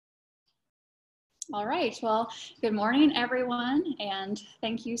All right, well, good morning, everyone, and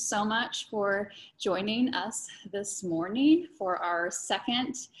thank you so much for joining us this morning for our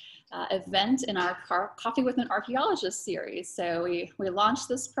second event in our Coffee with an Archaeologist series. So we launched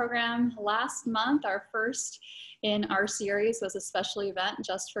this program last month. Our first in our series was a special event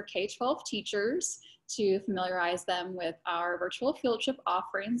just for K-12 teachers to familiarize them with our virtual field trip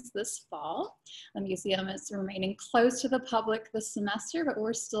offerings this fall. The museum is remaining closed to the public this semester, but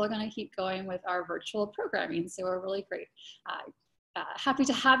we're still going to keep going with our virtual programming. So we're really great. Happy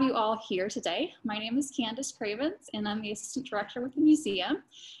to have you all here today. My name is Candace Cravens, and I'm the Assistant Director with the museum.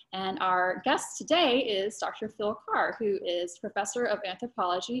 And our guest today is Dr. Phil Carr, who is Professor of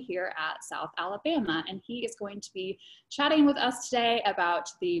Anthropology here at South Alabama. And he is going to be chatting with us today about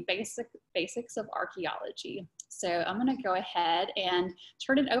the basics of archaeology. So I'm going to go ahead and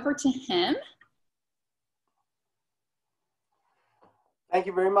turn it over to him. Thank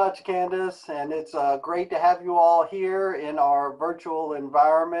you very much, Candace, and it's great to have you all here in our virtual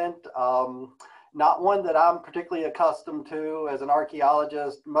environment. Not one that I'm particularly accustomed to as an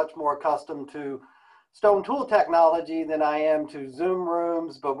archaeologist, much more accustomed to stone tool technology than I am to Zoom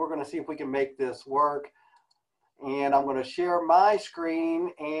rooms, but we're going to see if we can make this work. And I'm going to share my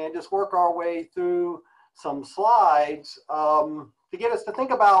screen and just work our way through some slides to get us to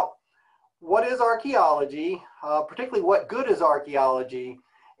think about what is archaeology, particularly what good is archaeology,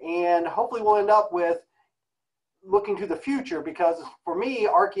 and hopefully we'll end up with looking to the future, because for me,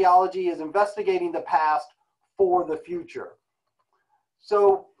 archaeology is investigating the past for the future.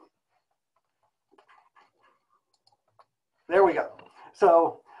 So there we go.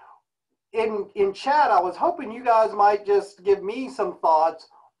 So in chat, I was hoping you guys might just give me some thoughts.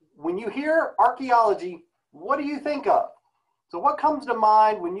 When you hear archaeology, what do you think of? So what comes to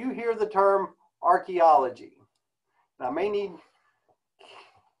mind when you hear the term archaeology? Now, I may need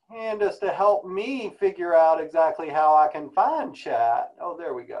Candace to help me figure out exactly how I can find chat. Oh,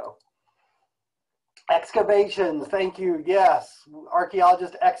 there we go. Excavations, thank you. Yes,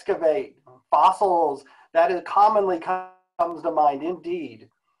 archaeologists excavate. Fossils, that is commonly comes to mind, indeed.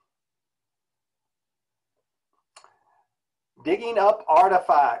 Digging up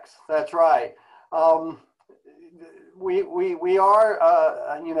artifacts, that's right. We are,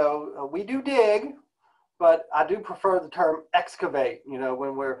 we do dig, but I do prefer the term excavate,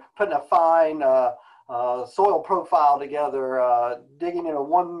 when we're putting a fine soil profile together, digging in a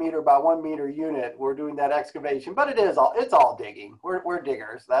 1 meter by 1 meter unit, we're doing that excavation, but it's all digging. We're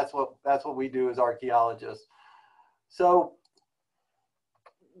diggers. That's what we do as archaeologists. So,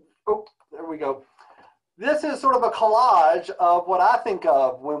 oh, there we go. This is sort of a collage of what I think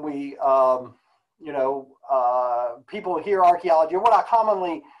of when we, people hear archaeology, or what I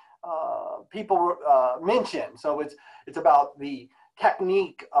commonly people mention. So it's about the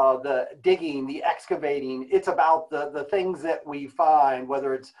technique of the digging, the excavating. It's about the things that we find,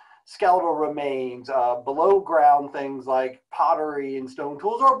 whether it's skeletal remains, below ground things like pottery and stone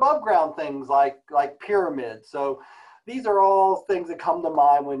tools, or above ground things like pyramids. So these are all things that come to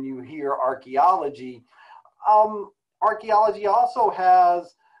mind when you hear archaeology. Archaeology also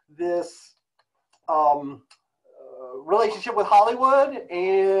has this relationship with Hollywood,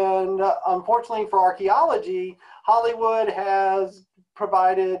 and unfortunately for archaeology, Hollywood has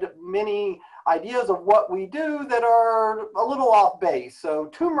provided many ideas of what we do that are a little off base. So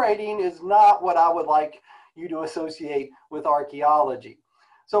tomb raiding is not what I would like you to associate with archaeology.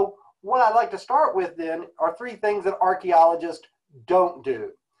 So what I'd like to start with then are 3 things that archaeologists don't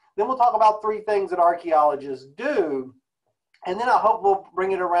do. Then we'll talk about 3 things that archaeologists do, and then I hope we'll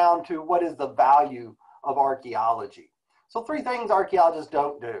bring it around to what is the value of archaeology. So 3 things archaeologists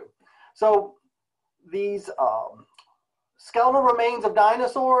don't do. So these skeletal remains of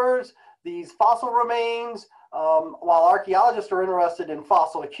dinosaurs, these fossil remains, while archaeologists are interested in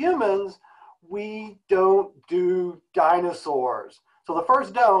fossil humans, we don't do dinosaurs. So the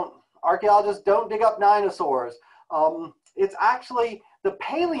first don't, archaeologists don't dig up dinosaurs. It's actually the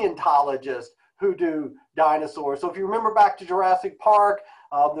paleontologists who do dinosaurs. So if you remember back to Jurassic Park,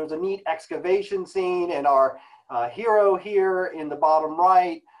 there's a neat excavation scene, and our hero here in the bottom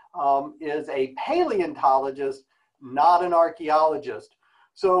right is a paleontologist, not an archaeologist.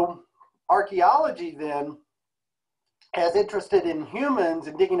 So archaeology then, as interested in humans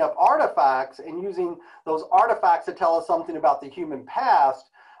and digging up artifacts and using those artifacts to tell us something about the human past,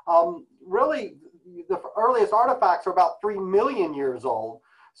 really the earliest artifacts are about 3 million years old.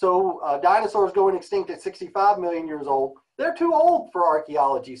 So dinosaurs going extinct at 65 million years old. They're too old for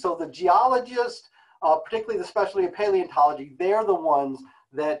archaeology. So the geologists, particularly the specialty of paleontology, they're the ones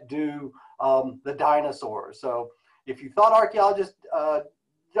that do the dinosaurs. So if you thought archaeologists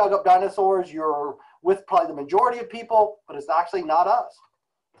dug up dinosaurs, you're with probably the majority of people, but it's actually not us.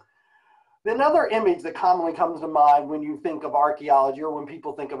 Another image that commonly comes to mind when you think of archaeology, or when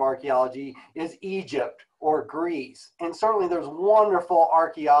people think of archaeology, is Egypt or Greece. And certainly there's wonderful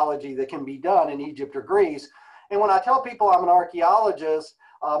archaeology that can be done in Egypt or Greece. And when I tell people I'm an archaeologist,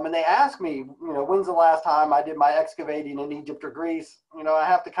 and they ask me, when's the last time I did my excavating in Egypt or Greece, I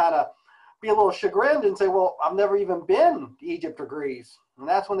have to kind of be a little chagrined and say, well, I've never even been to Egypt or Greece. And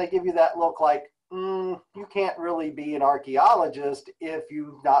that's when they give you that look like, you can't really be an archaeologist if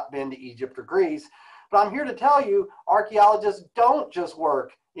you've not been to Egypt or Greece. But I'm here to tell you, archaeologists don't just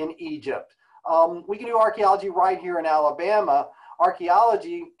work in Egypt. We can do archaeology right here in Alabama.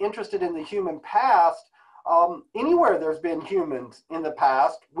 Archaeology, interested in the human past, anywhere there's been humans in the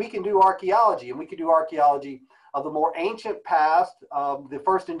past, we can do archaeology. And we can do archaeology of the more ancient past. The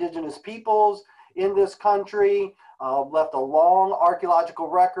first indigenous peoples in this country left a long archaeological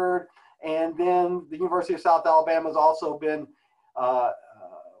record. And then the University of South Alabama has also been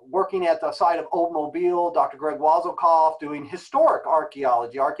working at the site of Old Mobile, Dr. Greg Wazelkoff, doing historic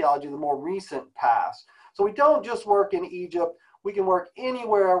archaeology, archaeology of the more recent past. So we don't just work in Egypt, we can work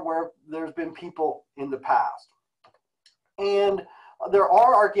anywhere where there's been people in the past. And there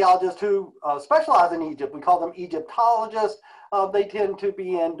are archaeologists who specialize in Egypt. We call them Egyptologists. They tend to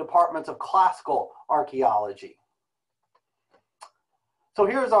be in departments of classical archaeology. So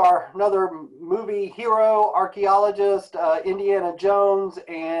here's another movie hero, archaeologist, Indiana Jones,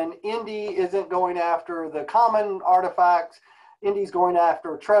 and Indy isn't going after the common artifacts. Indy's going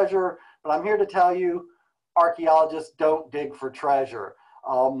after treasure, but I'm here to tell you, archaeologists don't dig for treasure.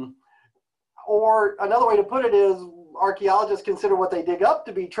 Or another way to put it is, archaeologists consider what they dig up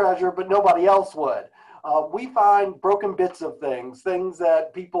to be treasure, but nobody else would. We find broken bits of things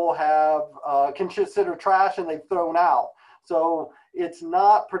that people have considered trash and they've thrown out. So it's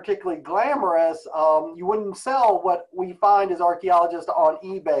not particularly glamorous. You wouldn't sell what we find as archaeologists on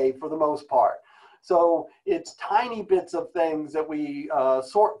eBay for the most part. So it's tiny bits of things that we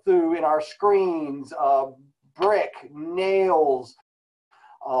sort through in our screens, brick, nails,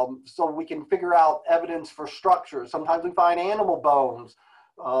 so we can figure out evidence for structures. Sometimes we find animal bones,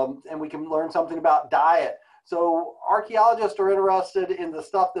 and we can learn something about diet. So archaeologists are interested in the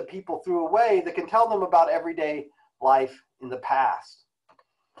stuff that people threw away that can tell them about everyday life in the past.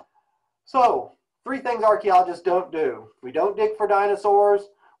 So 3 things archaeologists don't do. We don't dig for dinosaurs,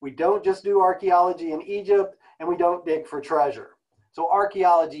 we don't just do archaeology in Egypt, and we don't dig for treasure. So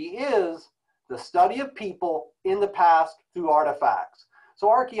archaeology is the study of people in the past through artifacts. So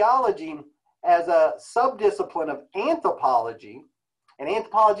archaeology, as a subdiscipline of anthropology, and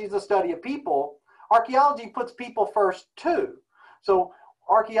anthropology is the study of people, archaeology puts people first too. So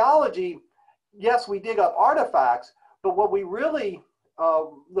archaeology, yes, we dig up artifacts, but what we really,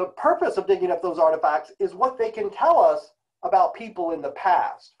 the purpose of digging up those artifacts is what they can tell us about people in the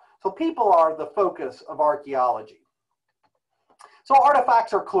past. So people are the focus of archaeology. So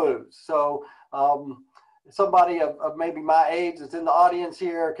artifacts are clues. So somebody of maybe my age that's in the audience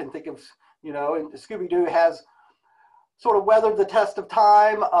here can think of, and Scooby-Doo has sort of weathered the test of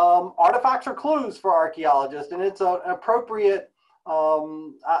time. Artifacts are clues for archaeologists, and it's an appropriate,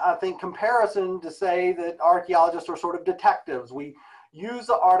 I think, comparison to say that archaeologists are sort of detectives. We use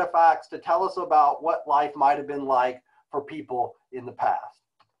the artifacts to tell us about what life might have been like for people in the past.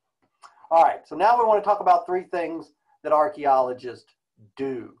 All right, so now we want to talk about 3 things that archaeologists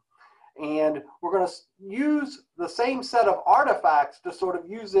do. And we're going to use the same set of artifacts to sort of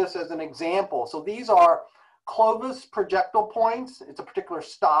use this as an example. So these are Clovis projectile points. It's a particular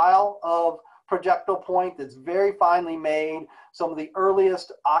style of projectile point that's very finely made. Some of the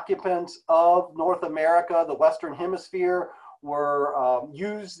earliest occupants of North America, the Western Hemisphere, were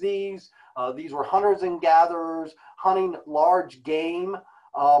used these. These were hunters and gatherers hunting large game.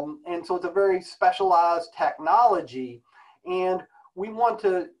 And so it's a very specialized technology. And we want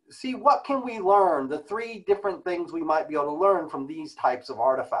to see what can we learn, the 3 different things we might be able to learn from these types of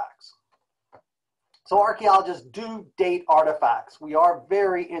artifacts. So archaeologists do date artifacts. We are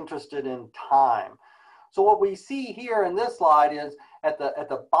very interested in time. So what we see here in this slide is at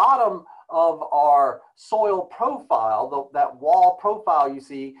the bottom of our soil profile, that wall profile you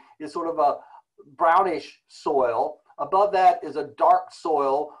see is sort of a brownish soil. Above that is a dark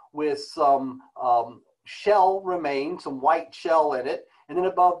soil with some shell remains, some white shell in it. And then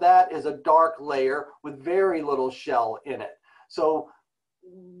above that is a dark layer with very little shell in it. So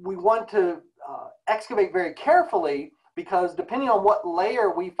we want to excavate very carefully, because depending on what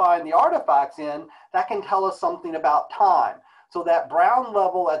layer we find the artifacts in, that can tell us something about time. So that brown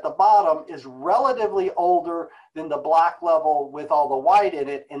level at the bottom is relatively older than the black level with all the white in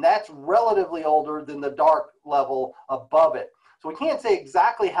it, and that's relatively older than the dark level above it. So we can't say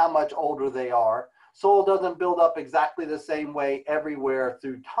exactly how much older they are. Soil doesn't build up exactly the same way everywhere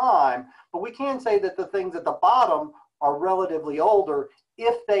through time, but we can say that the things at the bottom are relatively older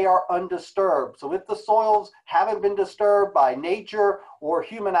if they are undisturbed. So if the soils haven't been disturbed by nature or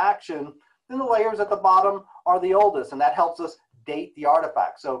human action, then the layers at the bottom are the oldest, and that helps us date the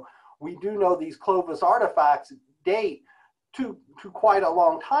artifacts. So we do know these Clovis artifacts date to quite a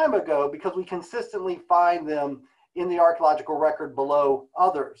long time ago because we consistently find them in the archaeological record below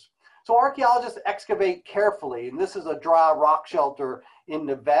others. So archaeologists excavate carefully, and this is a dry rock shelter in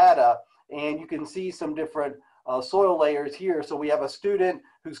Nevada, and you can see some different soil layers here. So we have a student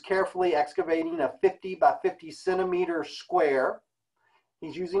who's carefully excavating a 50 by 50 centimeter square.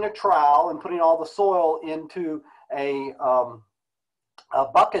 He's using a trowel and putting all the soil into a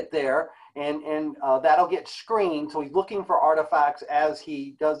bucket there, and that'll get screened. So he's looking for artifacts as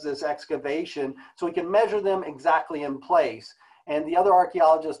he does this excavation so he can measure them exactly in place. And the other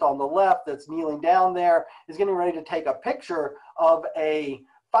archaeologist on the left that's kneeling down there is getting ready to take a picture of a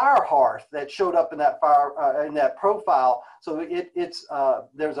fire hearth that showed up in that in that profile. So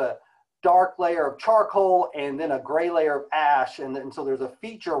there's a dark layer of charcoal and then a gray layer of ash, and so there's a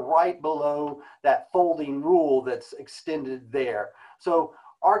feature right below that folding rule that's extended there. So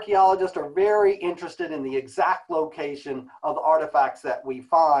archaeologists are very interested in the exact location of the artifacts that we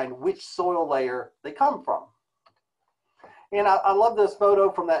find, which soil layer they come from. And I love this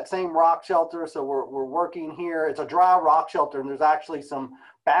photo from that same rock shelter. So we're working here. It's a dry rock shelter, and there's actually some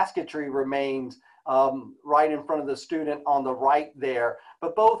basketry remains right in front of the student on the right there.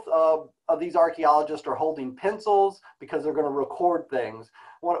 But both of these archaeologists are holding pencils because they're going to record things.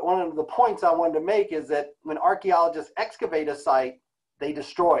 One of the points I wanted to make is that when archaeologists excavate a site, they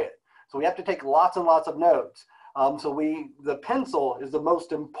destroy it. So we have to take lots and lots of notes. The pencil is the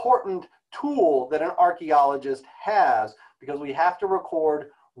most important tool that an archaeologist has, because we have to record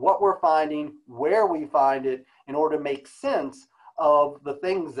what we're finding, where we find it, in order to make sense of the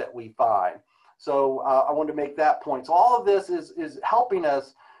things that we find. So I wanted to make that point. So all of this is helping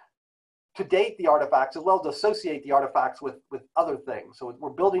us to date the artifacts as well as associate the artifacts with other things. So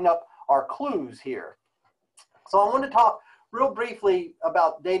we're building up our clues here. So I want to talk real briefly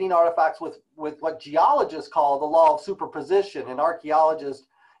about dating artifacts with what geologists call the law of superposition, and archaeologists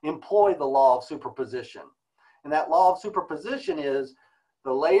employ the law of superposition. And that law of superposition is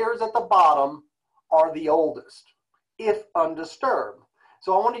the layers at the bottom are the oldest, if undisturbed.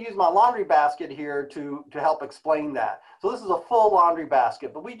 So I want to use my laundry basket here to help explain that. So this is a full laundry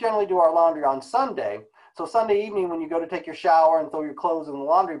basket, but we generally do our laundry on Sunday. So Sunday evening when you go to take your shower and throw your clothes in the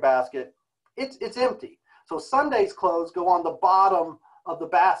laundry basket, it's empty. So Sunday's clothes go on the bottom of the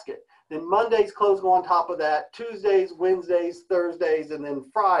basket. Then Monday's clothes go on top of that, Tuesdays, Wednesdays, Thursdays, and then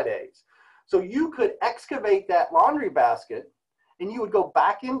Fridays. So you could excavate that laundry basket and you would go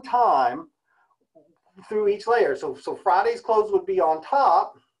back in time through each layer. So Friday's clothes would be on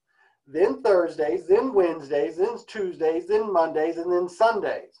top, then Thursdays, then Wednesdays, then Tuesdays, then Mondays, and then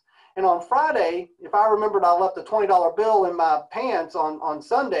Sundays. And on Friday, if I remembered I left a $20 bill in my pants on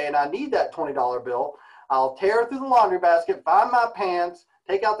Sunday and I need that $20 bill, I'll tear through the laundry basket, find my pants,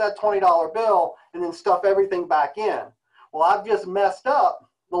 take out that $20 bill, and then stuff everything back in. Well, I've just messed up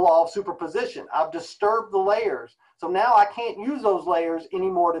the law of superposition. I've disturbed the layers. So now I can't use those layers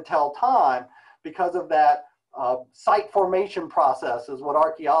anymore to tell time because of that site formation process is what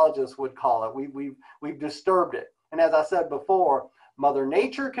archaeologists would call it. We've disturbed it. And as I said before, Mother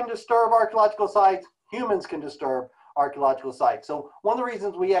Nature can disturb archaeological sites, humans can disturb archaeological sites. So one of the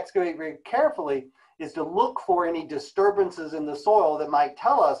reasons we excavate very carefully is to look for any disturbances in the soil that might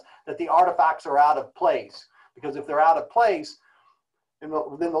tell us that the artifacts are out of place. Because if they're out of place, then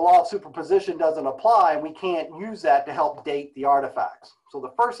the law of superposition doesn't apply, and we can't use that to help date the artifacts. So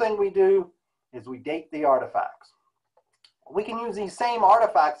the first thing we do is we date the artifacts. We can use these same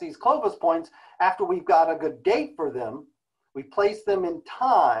artifacts, these Clovis points, after we've got a good date for them. We place them in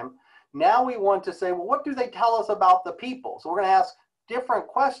time. Now we want to say, well, what do they tell us about the people? So we're going to ask different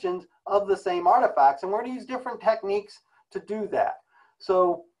questions of the same artifacts, and we're going to use different techniques to do that.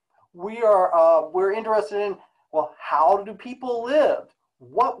 So we're interested in, well, how do people live?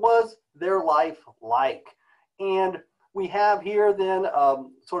 What was their life like? And we have here then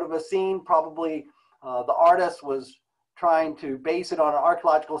sort of a scene, probably the artist was trying to base it on an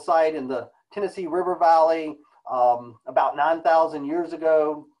archaeological site in the Tennessee River Valley about 9,000 years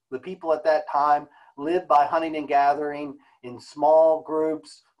ago. The people at that time lived by hunting and gathering in small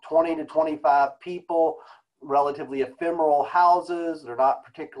groups, 20 to 25 people. relatively ephemeral houses. They're not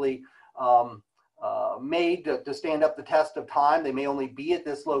particularly made to stand up the test of time. They may only be at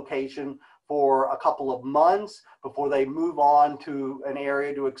this location for a couple of months before they move on to an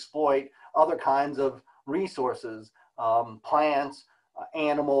area to exploit other kinds of resources, plants,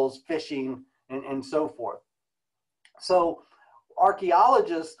 animals, fishing, and so forth. So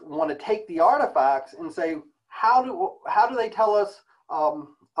archaeologists want to take the artifacts and say, how do they tell us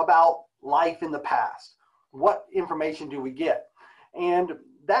about life in the past? What information do we get? And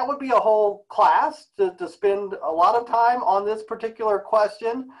that would be a whole class to spend a lot of time on this particular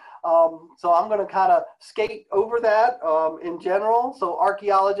question. So I'm going to kind of skate over that in general. So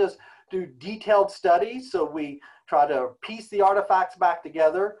archaeologists do detailed studies. So we try to piece the artifacts back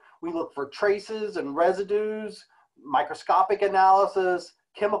together. We look for traces and residues, microscopic analysis,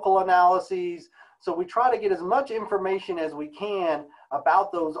 chemical analyses. So we try to get as much information as we can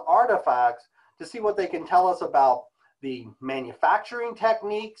about those artifacts to see what they can tell us about the manufacturing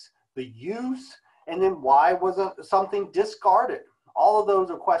techniques, the use, and then why wasn't something discarded? All of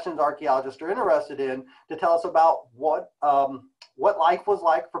those are questions archaeologists are interested in to tell us about what life was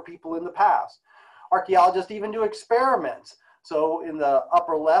like for people in the past. Archaeologists even do experiments. So in the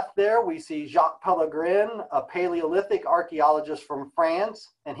upper left there, we see Jacques Pellegrin, a Paleolithic archaeologist from France,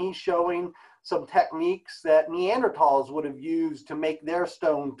 and he's showing some techniques that Neanderthals would have used to make their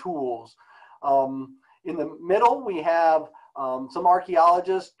stone tools. In the middle, we have some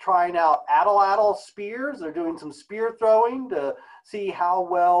archaeologists trying out atlatl spears. They're doing some spear throwing to see how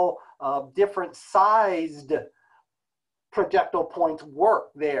well different sized projectile points work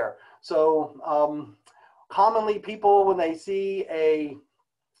there. So commonly people, when they see a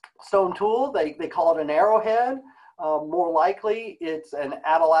stone tool, they call it an arrowhead. More likely it's an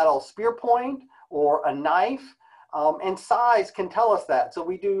atlatl spear point or a knife. And size can tell us that. So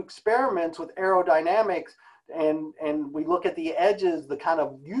we do experiments with aerodynamics and we look at the edges, the kind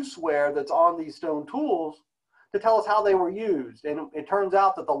of use wear that's on these stone tools to tell us how they were used. And it turns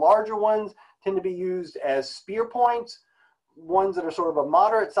out that the larger ones tend to be used as spear points. Ones that are sort of a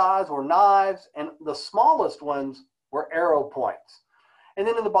moderate size were knives, and the smallest ones were arrow points. And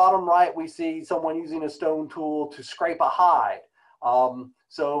then in the bottom right, we see someone using a stone tool to scrape a hide.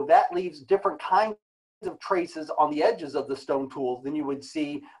 So that leaves different kinds of traces on the edges of the stone tools than you would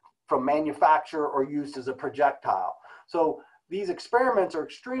see from manufacture or used as a projectile. So these experiments are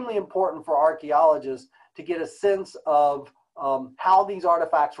extremely important for archaeologists to get a sense of how these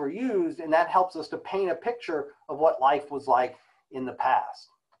artifacts were used, and that helps us to paint a picture of what life was like in the past.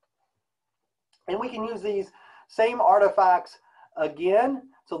 And we can use these same artifacts again.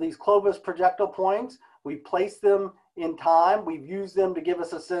 So these Clovis projectile points, we place them in time. We've used them to give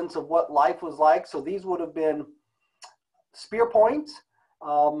us a sense of what life was like. So these would have been spear points,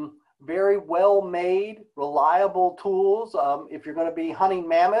 very well made, reliable tools. If you're going to be hunting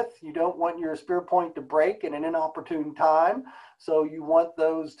mammoth, you don't want your spear point to break in an inopportune time. So you want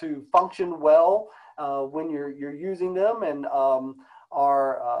those to function well when you're using them. And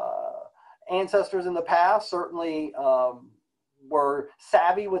our ancestors in the past certainly were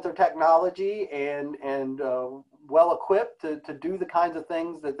savvy with their technology and well equipped to do the kinds of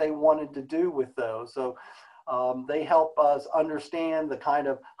things that they wanted to do with those. So they help us understand the kind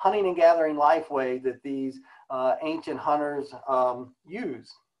of hunting and gathering life way that these ancient hunters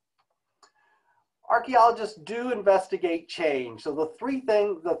used. Archaeologists do investigate change. So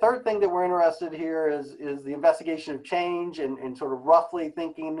the third thing that we're interested here is the investigation of change and sort of roughly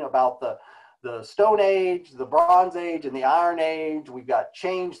thinking about the Stone Age, the Bronze Age, and the Iron Age. We've got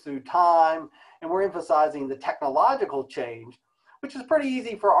change through time, and we're emphasizing the technological change, which is pretty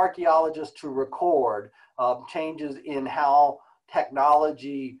easy for archaeologists to record. Changes in how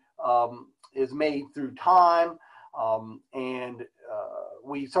technology is made through time. And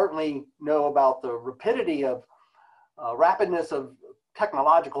we certainly know about the rapidity of rapidness of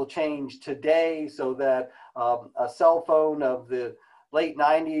technological change today, so that a cell phone of the late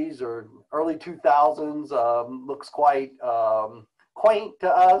 90s or early 2000s looks quite quaint to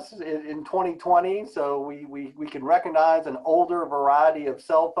us in 2020. So we can recognize an older variety of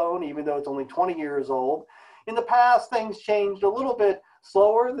cell phone, even though it's only 20 years old. In the past, things changed a little bit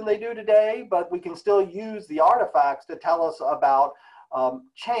slower than they do today, but we can still use the artifacts to tell us about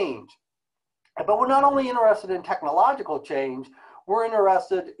change. But we're not only interested in technological change, we're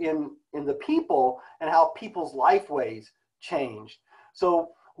interested in the people and how people's life ways changed. So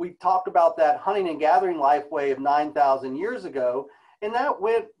we talked about that hunting and gathering life way of 9,000 years ago, and that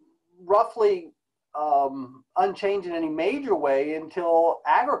went roughly unchanged in any major way until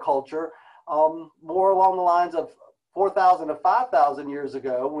agriculture, more along the lines of 4,000 to 5,000 years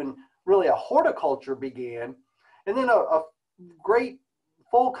ago, when really a horticulture began. And then a great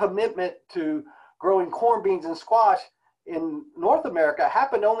full commitment to growing corn, beans, and squash in North America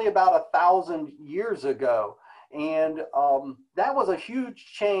happened only about 1,000 years ago. And that was a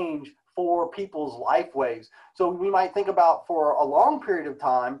huge change for people's lifeways. So we might think about, for a long period of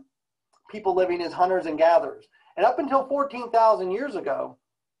time, people living as hunters and gatherers. And up until 14,000 years ago,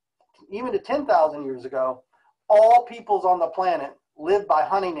 even to 10,000 years ago, all peoples on the planet lived by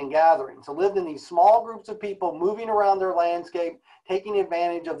hunting and gathering. So lived in these small groups of people moving around their landscape, taking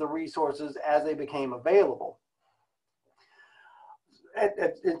advantage of the resources as they became available.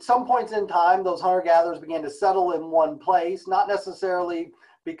 At some points in time, those hunter-gatherers began to settle in one place, not necessarily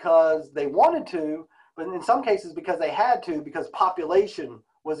because they wanted to, but in some cases because they had to, because population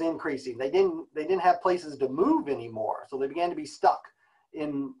was increasing. They didn't have places to move anymore, so they began to be stuck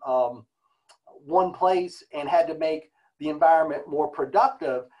in one place and had to make the environment more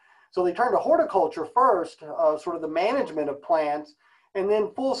productive. So they turned to horticulture first, sort of the management of plants, and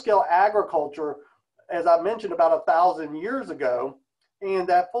then full-scale agriculture, as I mentioned, about 1,000 years ago. And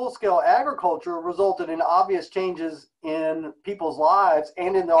that full-scale agriculture resulted in obvious changes in people's lives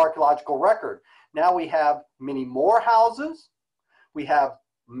and in the archaeological record. Now we have many more houses. We have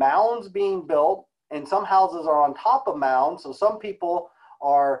mounds being built, and some houses are on top of mounds. So some people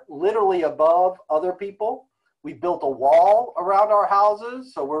are literally above other people. We built a wall around our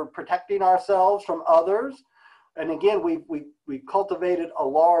houses, so we're protecting ourselves from others. And again, we've cultivated a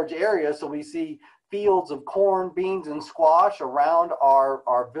large area, so we see fields of corn, beans, and squash around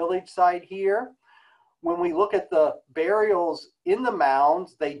our village site here. When we look at the burials in the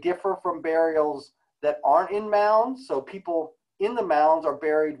mounds, they differ from burials that aren't in mounds. So people in the mounds are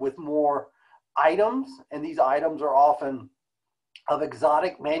buried with more items, and these items are often of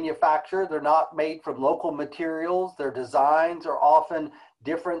exotic manufacture. They're not made from local materials. Their designs are often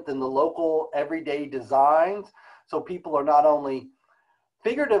different than the local everyday designs. So people are not only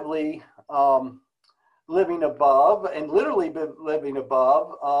figuratively living above and literally living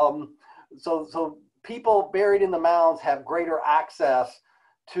above. So people buried in the mounds have greater access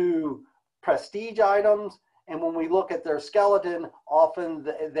to prestige items. And when we look at their skeleton, often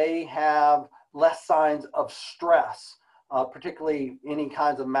they have less signs of stress, particularly any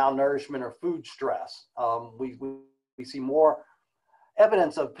kinds of malnourishment or food stress. We see more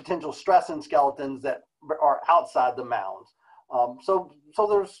evidence of potential stress in skeletons that are outside the mounds. So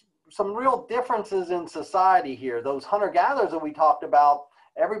there's some real differences in society here. Those hunter-gatherers that we talked about,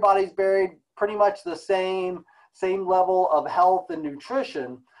 everybody's buried pretty much the same level of health and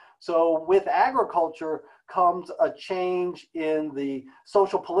nutrition. So with agriculture comes a change in the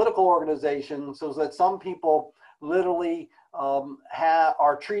social political organization, so that some people literally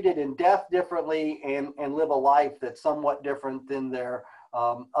are treated in death differently and live a life that's somewhat different than their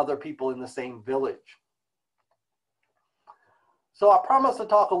other people in the same village. So I promised to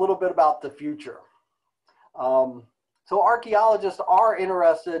talk a little bit about the future. So archaeologists are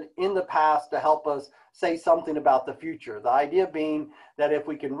interested in the past to help us say something about the future. The idea being that if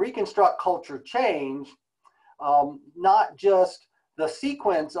we can reconstruct culture change, not just the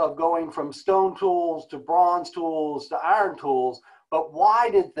sequence of going from stone tools to bronze tools to iron tools, but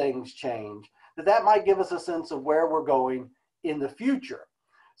why did things change? That might give us a sense of where we're going in the future.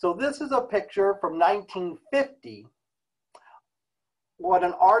 So this is a picture from 1950, what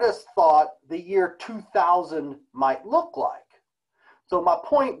an artist thought the year 2000 might look like. So my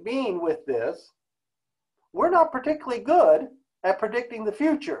point being with this, we're not particularly good at predicting the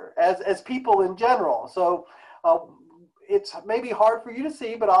future as people in general. So it's maybe hard for you to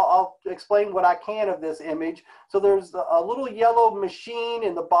see, but I'll explain what I can of this image. So there's a little yellow machine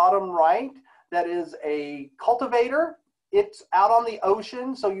in the bottom right that is a cultivator. It's out on the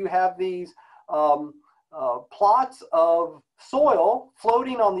ocean, so you have these plots of soil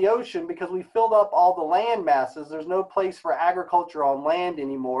floating on the ocean because we filled up all the land masses. There's no place for agriculture on land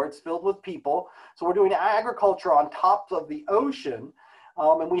anymore. It's filled with people. So we're doing agriculture on top of the ocean,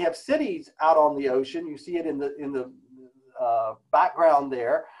 and we have cities out on the ocean. You see it in the background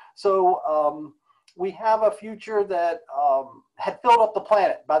there. So we have a future that had filled up the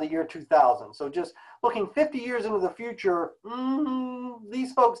planet by the year 2000. So just looking 50 years into the future,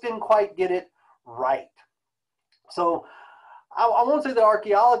 these folks didn't quite get it right. So I won't say that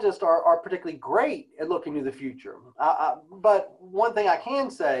archaeologists are particularly great at looking to the future, but one thing I can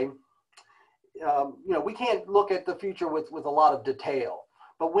say, we can't look at the future with a lot of detail,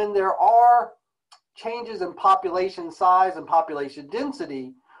 but when there are changes in population size and population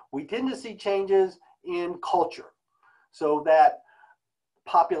density, we tend to see changes in culture. So that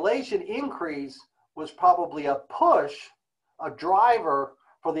population increase was probably a driver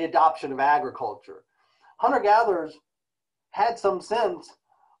for the adoption of agriculture. Hunter-gatherers had some sense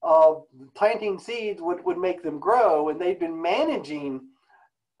of planting seeds would make them grow, and they've been managing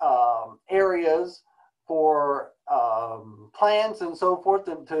areas for plants and so forth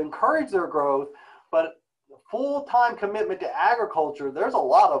to encourage their growth. But full-time commitment to agriculture, there's a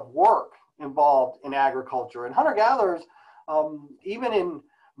lot of work involved in agriculture. And hunter-gatherers, even in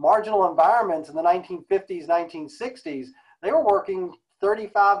marginal environments in the 1950s, 1960s, they were working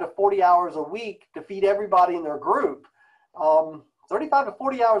 35 to 40 hours a week to feed everybody in their group. 35 to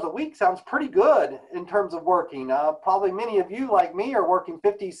 40 hours a week sounds pretty good in terms of working. Probably many of you, like me, are working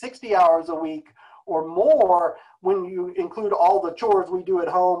 50, 60 hours a week or more when you include all the chores we do at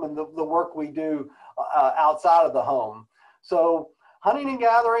home and the work we do outside of the home. So hunting and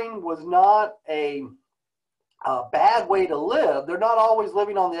gathering was not a bad way to live. They're not always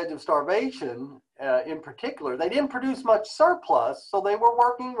living on the edge of starvation in particular. They didn't produce much surplus, so they were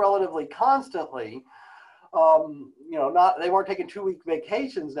working relatively constantly. They weren't taking 2-week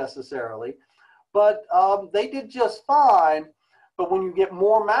vacations necessarily, but they did just fine. But when you get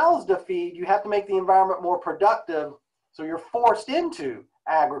more mouths to feed, you have to make the environment more productive. So you're forced into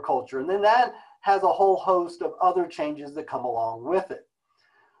agriculture. And then that has a whole host of other changes that come along with it.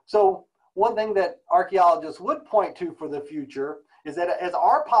 So one thing that archaeologists would point to for the future is that as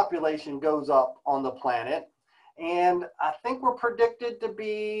our population goes up on the planet, and I think we're predicted to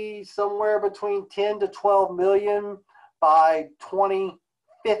be somewhere between 10 to 12 million by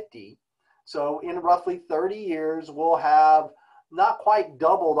 2050. So in roughly 30 years, we'll have not quite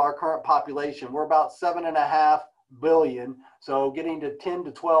doubled our current population. We're about 7.5 billion. So getting to 10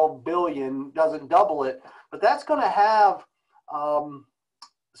 to 12 billion doesn't double it, but that's going to have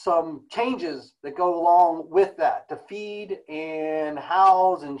some changes that go along with that to feed and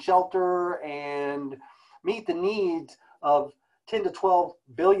house and shelter and meet the needs of 10 to 12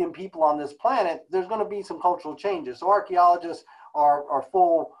 billion people on this planet. There's going to be some cultural changes. So archaeologists are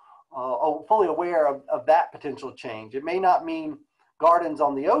fully aware of that potential change. It may not mean gardens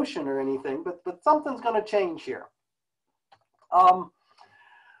on the ocean or anything, but something's going to change here.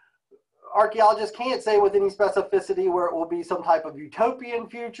 Archaeologists can't say with any specificity where it will be some type of utopian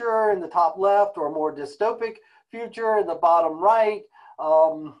future in the top left or a more dystopic future in the bottom right.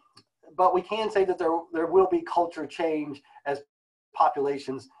 But we can say that there will be culture change as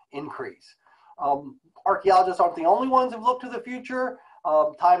populations increase. Archaeologists aren't the only ones who've looked to the future.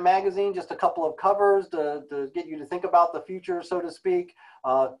 Time magazine, just a couple of covers to get you to think about the future, so to speak.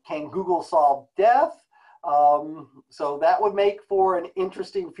 Can Google solve death? So that would make for an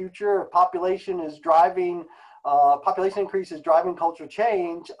interesting future. If population increase is driving culture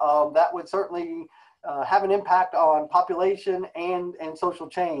change, that would certainly have an impact on population and social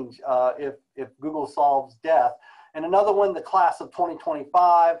change if Google solves death. And another one, the class of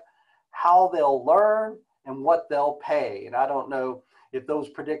 2025, how they'll learn and what they'll pay. And I don't know if those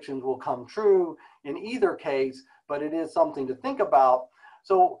predictions will come true in either case, but it is something to think about.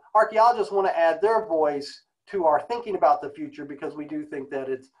 So archaeologists want to add their voice to our thinking about the future because we do think that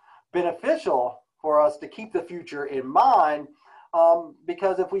it's beneficial for us to keep the future in mind,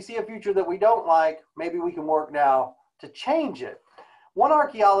 because if we see a future that we don't like, maybe we can work now to change it. One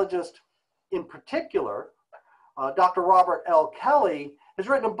archaeologist in particular, Dr. Robert L. Kelly, has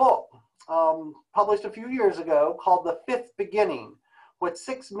written a book published a few years ago called The Fifth Beginning: What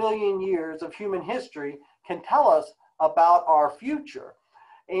 6 million years of human history can tell us about our future.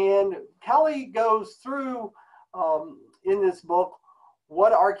 And Kelly goes through in this book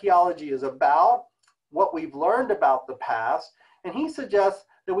what archaeology is about, what we've learned about the past, and he suggests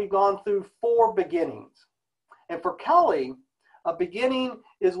that we've gone through 4 beginnings. And for Kelly, a beginning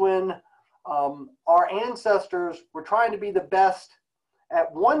is when our ancestors were trying to be the best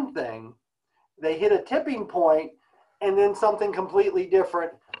at one thing, they hit a tipping point, and then something completely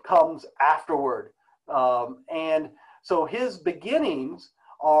different comes afterward. And so his beginnings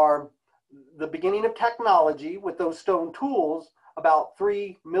are the beginning of technology with those stone tools about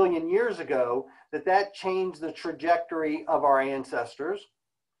 3 million years ago, that changed the trajectory of our ancestors.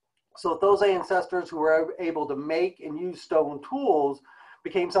 So those ancestors who were able to make and use stone tools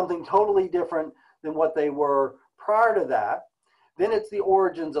became something totally different than what they were prior to that. Then it's the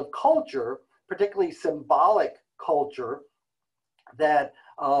origins of culture, particularly symbolic culture, that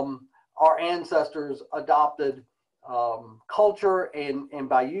our ancestors adopted culture, and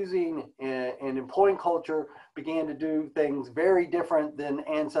by using and employing culture began to do things very different than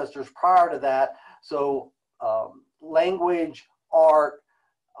ancestors prior to that. So language, art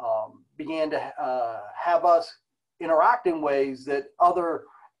began to have us interact in ways that other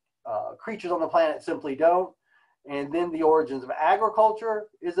creatures on the planet simply don't. And then the origins of agriculture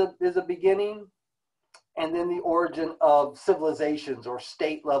is a beginning. And then the origin of civilizations or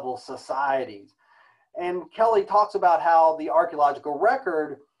state level societies. And Kelly talks about how the archaeological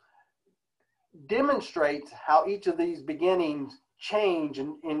record demonstrates how each of these beginnings change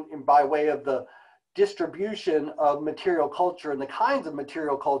in by way of the distribution of material culture and the kinds of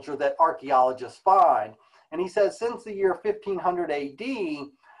material culture that archaeologists find. And he says since the year 1500 AD,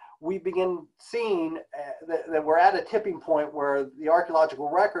 we begin seeing that we're at a tipping point where the archaeological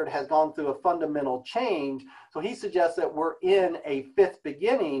record has gone through a fundamental change. So he suggests that we're in a fifth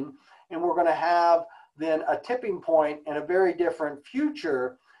beginning, and we're going to have then a tipping point and a very different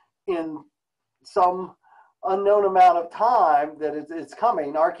future in some unknown amount of time that it's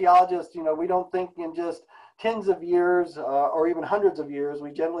coming. Archaeologists, we don't think in just tens of years or even hundreds of years. We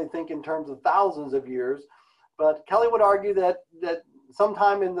generally think in terms of thousands of years. But Kelly would argue that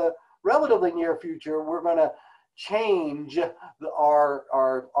sometime in the relatively near future, we're going to change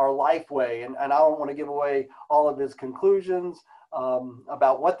our life way. And I don't want to give away all of his conclusions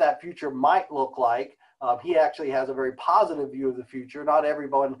about what that future might look like. He actually has a very positive view of the future. Not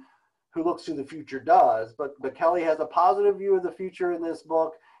everyone who looks to the future does, but Kelly has a positive view of the future in this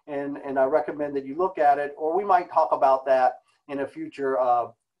book, and I recommend that you look at it, or we might talk about that in a future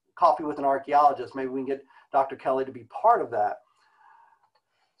Coffee with an Archaeologist. Maybe we can get Dr. Kelly to be part of that.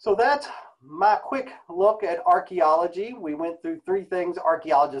 So that's my quick look at archaeology. We went through 3 things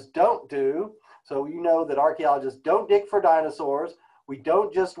archaeologists don't do. So you know that archaeologists don't dig for dinosaurs, we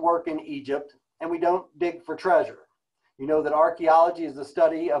don't just work in Egypt, and we don't dig for treasure. You know that archaeology is the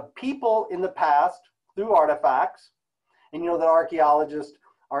study of people in the past through artifacts. And you know that archaeologists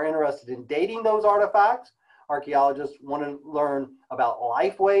are interested in dating those artifacts. Archaeologists want to learn about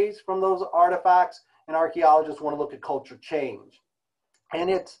lifeways from those artifacts, and archaeologists want to look at culture change. And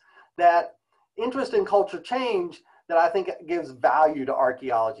it's that interest in culture change that I think gives value to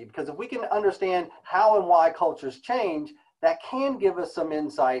archaeology, because if we can understand how and why cultures change, that can give us some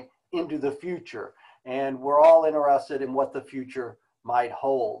insight into the future. And we're all interested in what the future might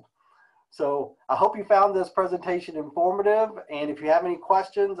hold. So I hope you found this presentation informative. And if you have any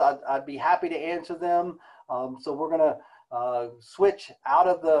questions, I'd be happy to answer them. So we're going to switch out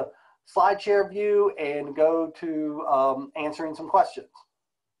of the SlideShare view and go to answering some questions.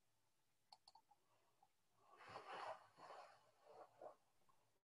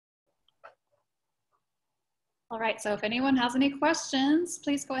 All right, so if anyone has any questions,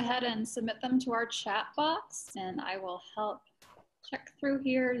 please go ahead and submit them to our chat box, and I will help check through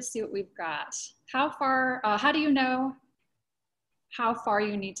here to see what we've got. How do you know how far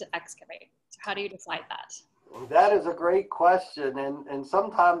you need to excavate? So how do you decide that? That is a great question, and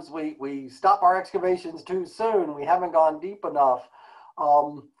sometimes we stop our excavations too soon. We haven't gone deep enough.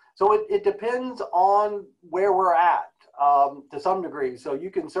 So it depends on where we're at to some degree. So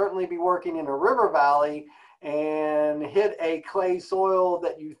you can certainly be working in a river valley and hit a clay soil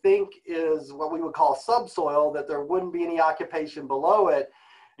that you think is what we would call subsoil, that there wouldn't be any occupation below it,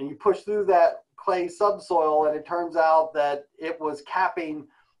 and you push through that clay subsoil and it turns out that it was capping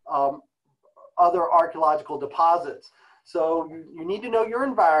other archaeological deposits. So you need to know your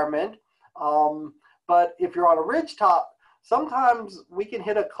environment, but if you're on a ridge top, sometimes we can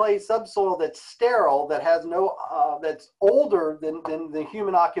hit a clay subsoil that's sterile, that has no, that's older than the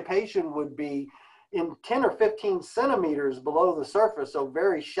human occupation would be, in 10 or 15 centimeters below the surface, so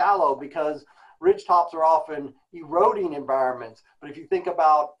very shallow, because ridge tops are often eroding environments. But if you think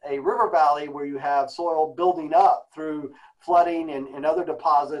about a river valley where you have soil building up through flooding and other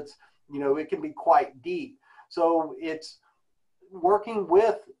deposits, it can be quite deep. So it's working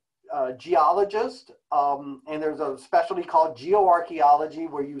with geologists, and there's a specialty called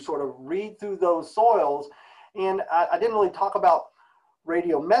geoarchaeology where you sort of read through those soils. And I didn't really talk about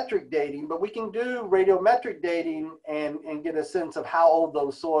radiometric dating, but we can do radiometric dating and get a sense of how old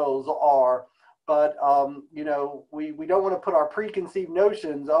those soils are. But we don't want to put our preconceived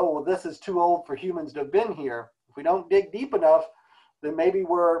notions, oh, well, this is too old for humans to have been here. If we don't dig deep enough, then maybe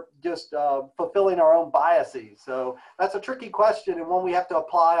we're just fulfilling our own biases. So that's a tricky question, and one we have to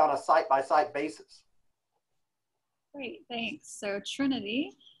apply on a site-by-site basis. Great, thanks. So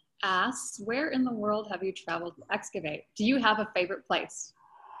Trinity asks, where in the world have you traveled to excavate? Do you have a favorite place?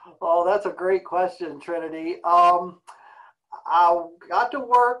 Oh, that's a great question, Trinity. I got to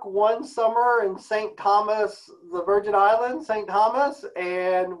work one summer in St. Thomas, the Virgin Islands, St. Thomas,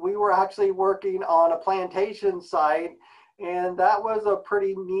 and we were actually working on a plantation site, and that was a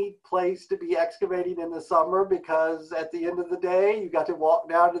pretty neat place to be excavating in the summer, because at the end of the day, you got to walk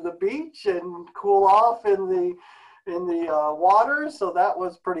down to the beach and cool off in the water, so that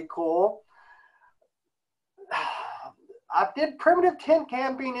was pretty cool. I did primitive tent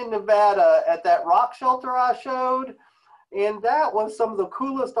camping in Nevada at that rock shelter I showed. And that was some of the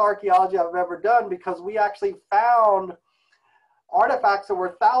coolest archaeology I've ever done, because we actually found artifacts that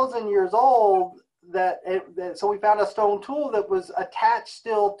were 1,000 years old. So we found a stone tool that was attached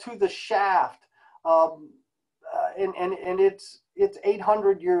still to the shaft, and it's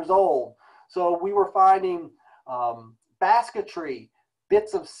 800 years old. So we were finding basketry,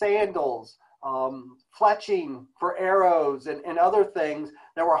 bits of sandals, fletching for arrows, and other things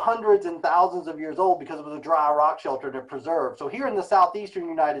that were hundreds and thousands of years old, because it was a dry rock shelter and it preserved. So here in the southeastern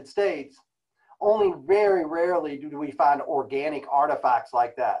United States, only very rarely do we find organic artifacts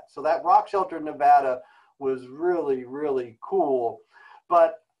like that. So that rock shelter in Nevada was really, really cool.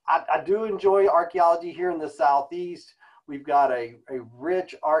 But I do enjoy archaeology here in the Southeast. We've got a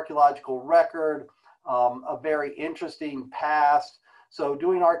rich archaeological record, a very interesting past. So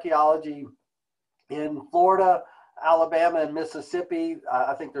doing archaeology in Florida, Alabama, and Mississippi,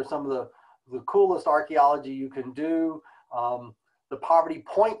 I think there's some of the coolest archaeology you can do. The Poverty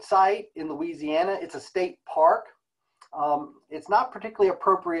Point site in Louisiana, it's a state park. It's not particularly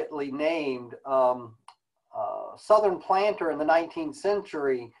appropriately named. Southern planter in the 19th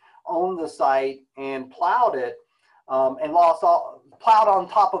century owned the site and plowed it, and plowed on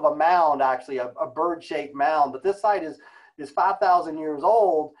top of a mound, actually, a bird-shaped mound. But this site is 5,000 years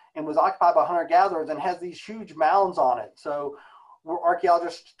old and was occupied by hunter-gatherers and has these huge mounds on it. So we're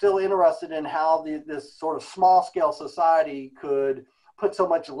archaeologists still interested in how this sort of small-scale society could put so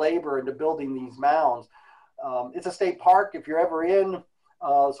much labor into building these mounds. It's a state park. If you're ever in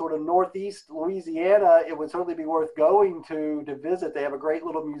sort of northeast Louisiana, it would certainly be worth going to visit. They have a great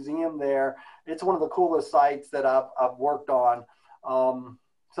little museum there. It's one of the coolest sites that I've worked on.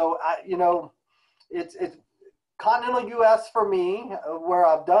 So it's continental U.S. for me, where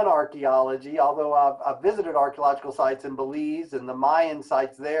I've done archaeology, although I've visited archaeological sites in Belize, and the Mayan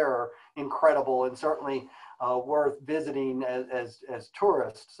sites there are incredible and certainly worth visiting as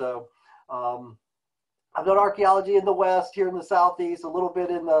tourists. So I've done archaeology in the West, here in the Southeast, a little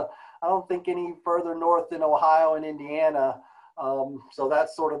bit I don't think any further north than Ohio and Indiana. So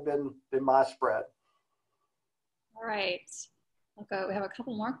that's sort of been my spread. All right. Okay, we have a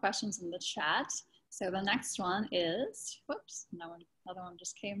couple more questions in the chat. So the next one is, whoops, another one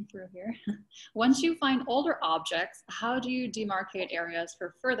just came through here. Once you find older objects, how do you demarcate areas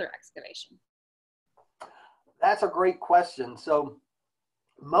for further excavation? That's a great question. So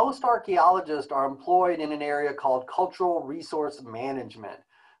most archaeologists are employed in an area called cultural resource management.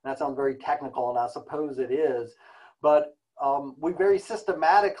 That sounds very technical, and I suppose it is, but we very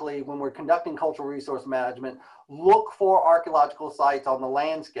systematically, when we're conducting cultural resource management, look for archaeological sites on the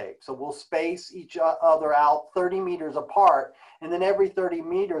landscape. So we'll space each other out 30 meters apart, and then every 30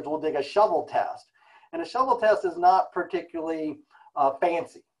 meters we'll dig a shovel test. And a shovel test is not particularly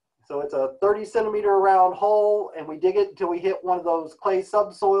fancy. So it's a 30 centimeter round hole, and we dig it until we hit one of those clay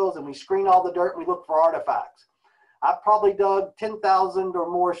subsoils, and we screen all the dirt and we look for artifacts. I've probably dug 10,000 or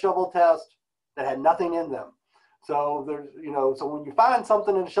more shovel tests that had nothing in them. So there's, so when you find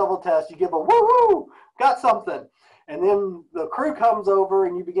something in a shovel test, you give a woo-hoo, got something. And then the crew comes over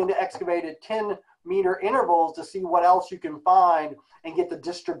and you begin to excavate at 10-meter intervals to see what else you can find and get the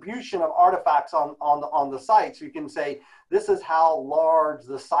distribution of artifacts on the site. So you can say, this is how large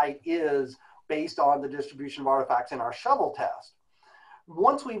the site is based on the distribution of artifacts in our shovel test.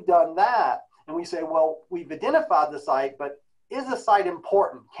 Once we've done that, and we say, well, we've identified the site, but is the site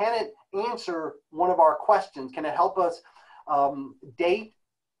important? Can it answer one of our questions? Can it help us date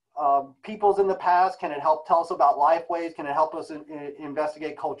peoples in the past? Can it help tell us about lifeways? Can it help us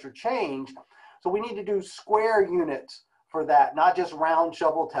investigate culture change? So we need to do square units for that, not just round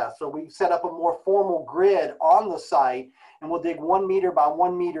shovel tests. So we set up a more formal grid on the site, and we'll dig 1 meter by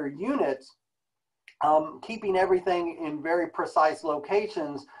 1 meter units, keeping everything in very precise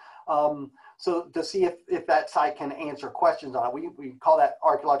locations. So to see if that site can answer questions on it. We call that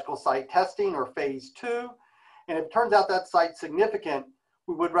archaeological site testing, or phase 2. And if it turns out that site's significant,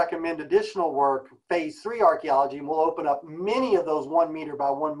 we would recommend additional work, phase 3 archaeology, and we'll open up many of those 1 meter by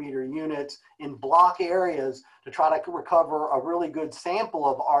 1 meter units in block areas to try to recover a really good sample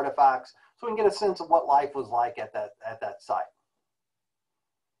of artifacts so we can get a sense of what life was like at that site.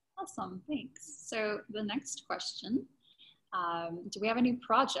 Awesome, thanks. So the next question, do we have any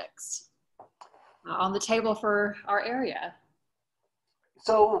projects on the table for our area?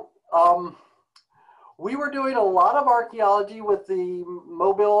 So we were doing a lot of archaeology with the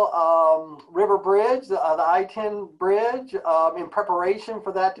Mobile River Bridge, the I-10 bridge, in preparation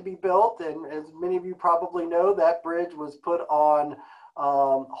for that to be built. And as many of you probably know, that bridge was put on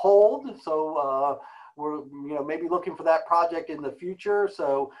hold. So we're maybe looking for that project in the future.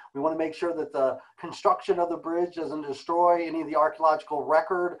 So we want to make sure that the construction of the bridge doesn't destroy any of the archaeological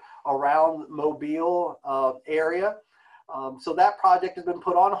record around Mobile area. So that project has been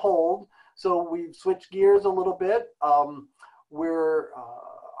put on hold. So we've switched gears a little bit. Our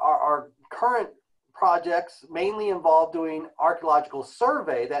current projects mainly involve doing archaeological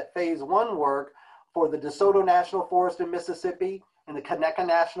survey, that phase 1 work for the DeSoto National Forest in Mississippi and the Conecuh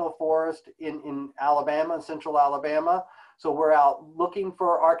National Forest in Alabama, central Alabama. So we're out looking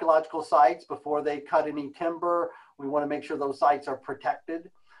for archaeological sites before they cut any timber. We want to make sure those sites are protected.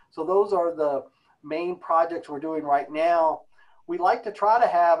 So those are the main projects we're doing right now. We like to try to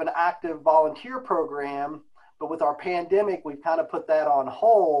have an active volunteer program, but with our pandemic, we've kind of put that on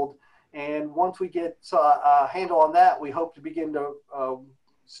hold. And once we get a handle on that, we hope to begin to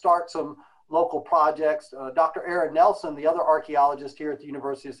start some local projects. Dr. Aaron Nelson, the other archaeologist here at the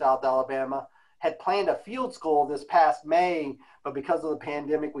University of South Alabama, had planned a field school this past May, but because of the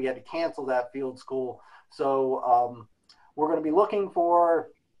pandemic, we had to cancel that field school. So we're going to be looking for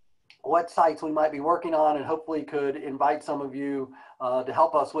what sites we might be working on, and hopefully could invite some of you to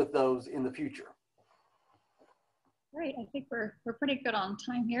help us with those in the future. Great, I think we're pretty good on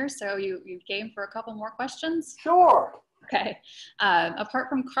time here. So you game for a couple more questions? Sure. Okay. Apart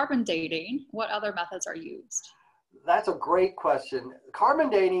from carbon dating, what other methods are used? That's a great question. Carbon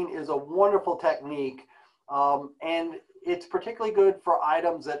dating is a wonderful technique, and it's particularly good for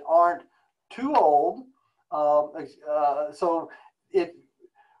items that aren't too old. So if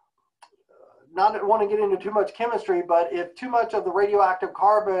not want to get into too much chemistry, but if too much of the radioactive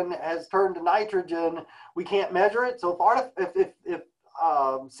carbon has turned to nitrogen, we can't measure it. So if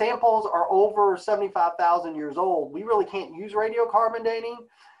samples are over 75,000 years old, we really can't use radiocarbon dating.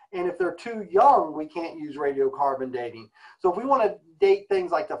 And if they're too young, we can't use radiocarbon dating. So if we want to date things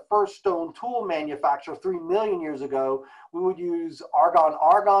like the first stone tool manufacture 3 million years ago, we would use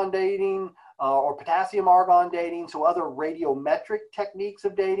argon-argon dating or potassium-argon dating, so other radiometric techniques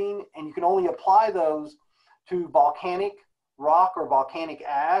of dating. And you can only apply those to volcanic rock or volcanic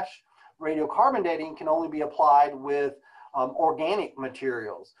ash. Radiocarbon dating can only be applied with organic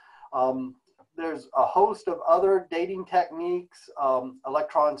materials. There's a host of other dating techniques,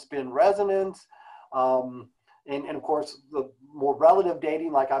 electron spin resonance, and of course the more relative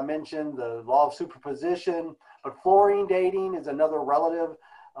dating, like I mentioned, the law of superposition, but fluorine dating is another relative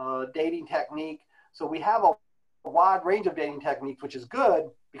dating technique. So we have a wide range of dating techniques, which is good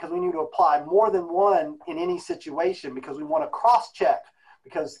because we need to apply more than one in any situation, because we want to cross-check,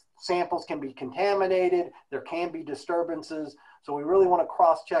 because samples can be contaminated, there can be disturbances. So we really want to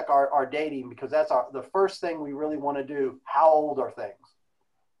cross-check our dating, because that's the first thing we really want to do. How old are things?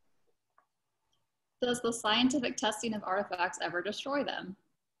 Does the scientific testing of artifacts ever destroy them?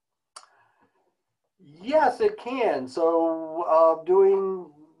 Yes, it can. So doing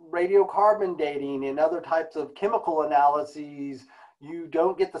radiocarbon dating and other types of chemical analyses, you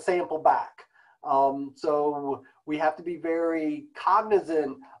don't get the sample back. So we have to be very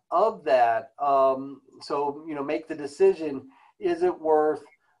cognizant of that. So, make the decision, is it worth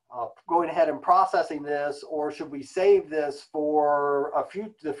going ahead and processing this, or should we save this for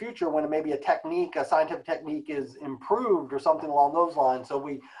the future when maybe a scientific technique is improved or something along those lines. So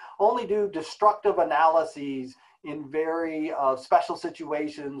we only do destructive analyses in very special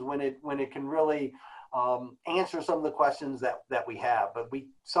situations when it can really answer some of the questions that we have. But we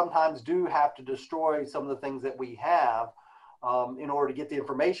sometimes do have to destroy some of the things that we have in order to get the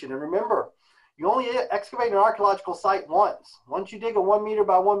information. And remember, you only excavate an archaeological site once. Once you dig a 1 meter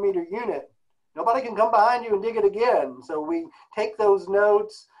by 1 meter unit, nobody can come behind you and dig it again. So we take those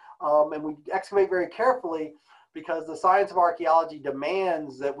notes and we excavate very carefully, because the science of archaeology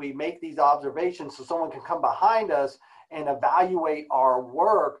demands that we make these observations so someone can come behind us and evaluate our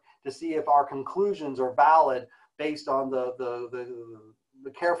work to see if our conclusions are valid based on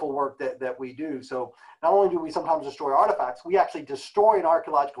the careful work that we do. So not only do we sometimes destroy artifacts, we actually destroy an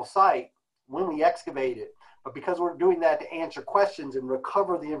archaeological site when we excavate it. But because we're doing that to answer questions and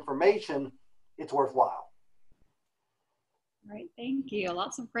recover the information, it's worthwhile. All right, thank you.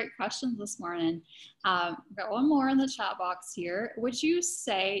 Lots of great questions this morning. We've got one more in the chat box here. Would you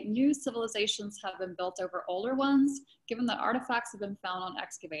say new civilizations have been built over older ones, given that artifacts have been found on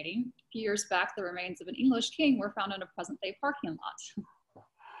excavating? A few years back, the remains of an English king were found in a present-day parking lot.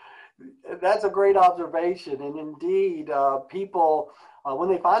 That's a great observation. And indeed, people, when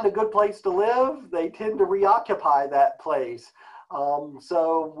they find a good place to live, they tend to reoccupy that place.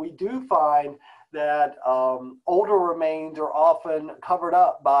 So we do find that older remains are often covered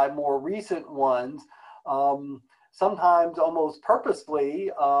up by more recent ones. sometimes almost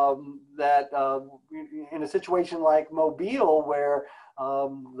purposefully, in a situation like Mobile, where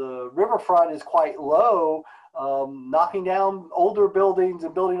the riverfront is quite low, knocking down older buildings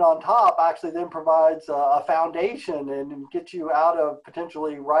and building on top actually then provides a foundation and gets you out of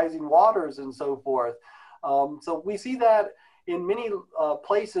potentially rising waters and so forth. So we see that in many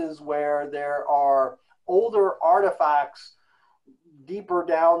places where there are older artifacts deeper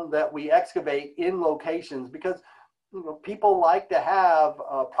down that we excavate in locations, because people like to have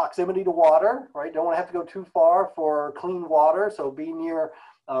proximity to water, right? Don't want to have to go too far for clean water. So being near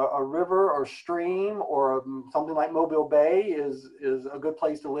a river or stream or something like Mobile Bay is a good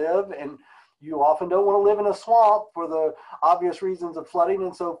place to live. And you often don't want to live in a swamp for the obvious reasons of flooding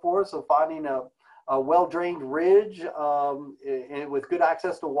and so forth. So finding a well-drained ridge with good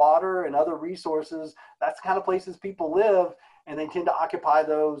access to water and other resources, that's the kind of places people live, and they tend to occupy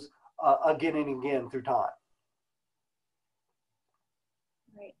those again and again through time.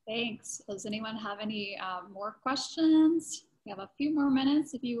 Great, thanks. Does anyone have any more questions? We have a few more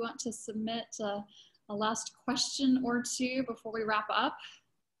minutes if you want to submit a last question or two before we wrap up.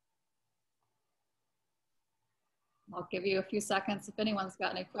 I'll give you a few seconds. If anyone's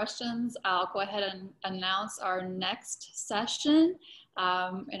got any questions, I'll go ahead and announce our next session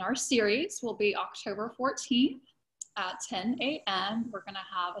in our series will be October 14th at 10 a.m. We're going to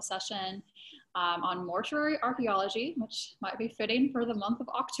have a session on mortuary archaeology, which might be fitting for the month of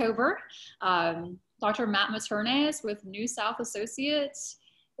October. Dr. Matt Maternes with New South Associates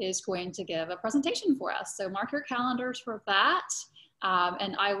is going to give a presentation for us. So mark your calendars for that.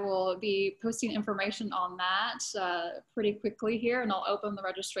 And I will be posting information on that pretty quickly here, and I'll open the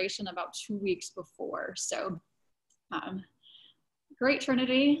registration about 2 weeks before. So great,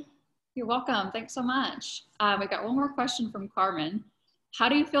 Trinity. You're welcome. Thanks so much. We got one more question from Carmen. How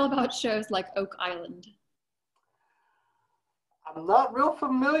do you feel about shows like Oak Island? I'm not real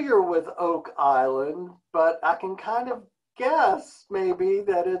familiar with Oak Island, but I can kind of guess maybe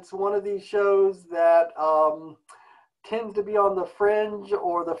that it's one of these shows that tends to be on the fringe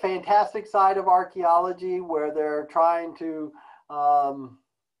or the fantastic side of archaeology, where they're trying to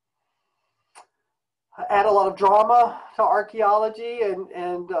add a lot of drama to archaeology,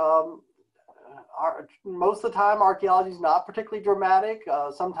 and most of the time archaeology is not particularly dramatic.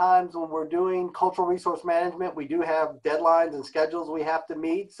 Sometimes when we're doing cultural resource management, we do have deadlines and schedules we have to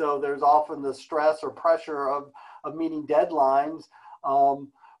meet, so there's often the stress or pressure of meeting deadlines.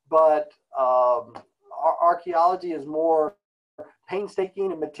 But archaeology is more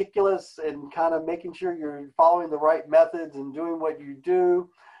painstaking and meticulous and kind of making sure you're following the right methods and doing what you do.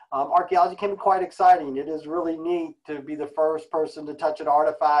 Archaeology can be quite exciting. It is really neat to be the first person to touch an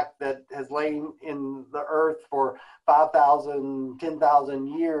artifact that has lain in the earth for 5,000,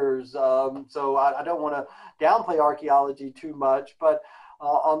 10,000 years. So I don't want to downplay archaeology too much, but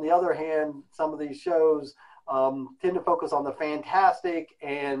on the other hand, some of these shows tend to focus on the fantastic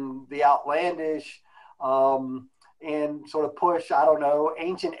and the outlandish, and sort of push, I don't know,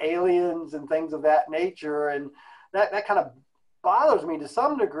 ancient aliens and things of that nature. And that kind of bothers me to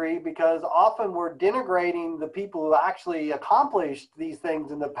some degree, because often we're denigrating the people who actually accomplished these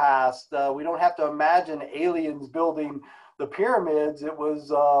things in the past. We don't have to imagine aliens building the pyramids. It was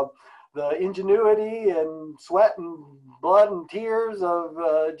the ingenuity and sweat and blood and tears of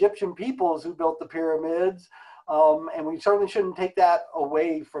Egyptian peoples who built the pyramids. And we certainly shouldn't take that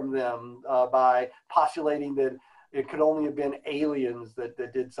away from them by postulating that it could only have been aliens that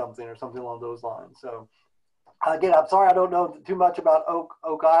did something or something along those lines. So again, I'm sorry I don't know too much about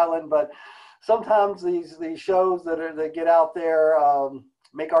Oak Island, but sometimes these shows that get out there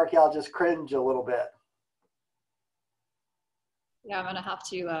make archaeologists cringe a little bit. Yeah, I'm gonna have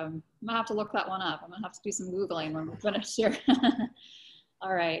to look that one up. I'm gonna have to do some Googling when we're finished here.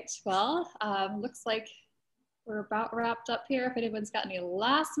 All right. Well, looks like we're about wrapped up here. If anyone's got any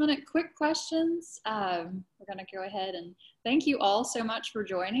last minute quick questions, we're gonna go ahead and thank you all so much for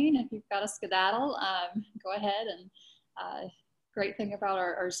joining. If you've got a skedaddle, go ahead. And great thing about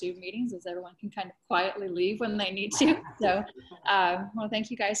our Zoom meetings is everyone can kind of quietly leave when they need to. So I wanna thank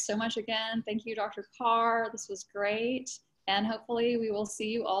you guys so much again. Thank you, Dr. Carr. This was great. And hopefully we will see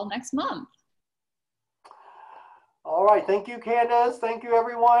you all next month. All right. Thank you, Candace. Thank you,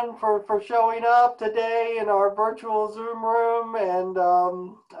 everyone, for showing up today in our virtual Zoom room. And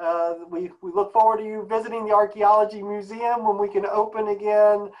we look forward to you visiting the Archaeology Museum when we can open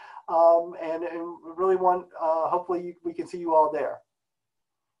again. And really want, hopefully we can see you all there.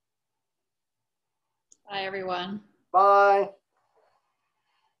 Bye, everyone. Bye.